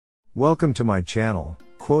Welcome to my channel,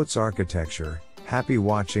 Quotes Architecture. Happy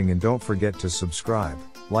watching and don't forget to subscribe,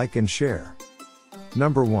 like and share.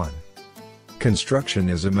 Number 1. Construction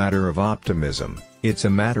is a matter of optimism, it's a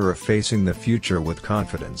matter of facing the future with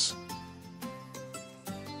confidence.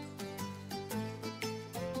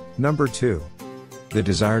 Number 2. The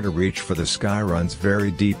desire to reach for the sky runs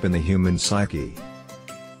very deep in the human psyche.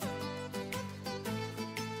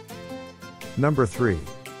 Number 3.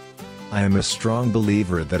 I am a strong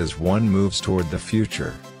believer that as one moves toward the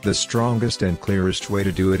future, the strongest and clearest way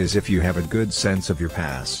to do it is if you have a good sense of your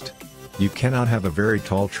past. You cannot have a very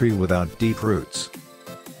tall tree without deep roots.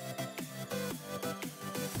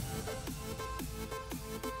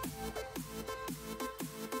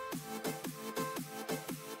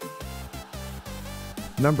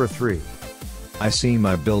 Number 3. I see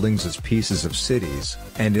my buildings as pieces of cities,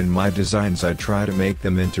 and in my designs I try to make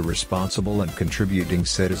them into responsible and contributing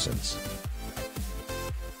citizens.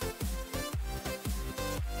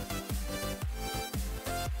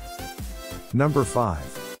 Number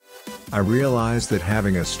 5. I realize that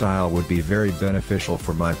having a style would be very beneficial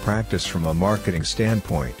for my practice from a marketing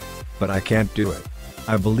standpoint, but I can't do it.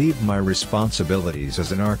 I believe my responsibilities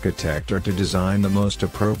as an architect are to design the most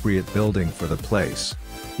appropriate building for the place.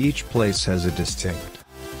 Each place has a distinct.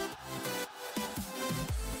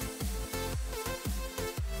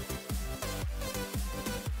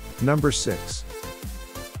 Number 6.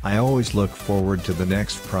 I always look forward to the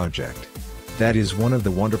next project. That is one of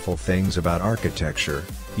the wonderful things about architecture,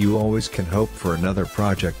 you always can hope for another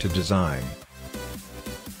project to design.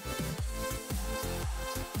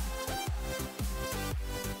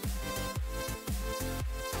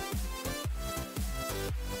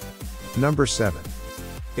 Number 7.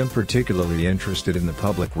 I'm particularly interested in the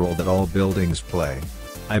public role that all buildings play.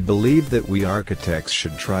 I believe that we architects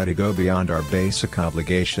should try to go beyond our basic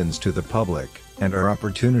obligations to the public, and our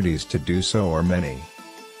opportunities to do so are many.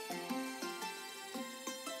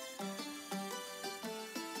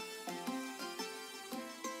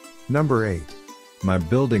 Number 8. My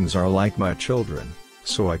buildings are like my children,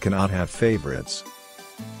 so I cannot have favorites.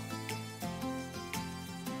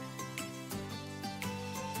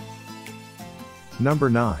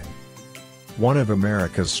 Number 9. One of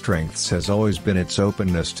America's strengths has always been its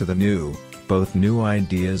openness to the new, both new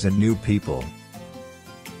ideas and new people.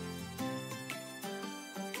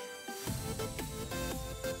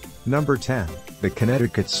 Number 10. The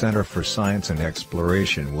Connecticut Center for Science and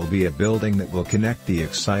Exploration will be a building that will connect the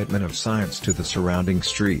excitement of science to the surrounding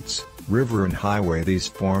streets, river and highway. These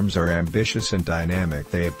forms are ambitious and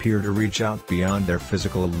dynamic. They appear to reach out beyond their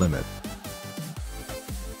physical limit.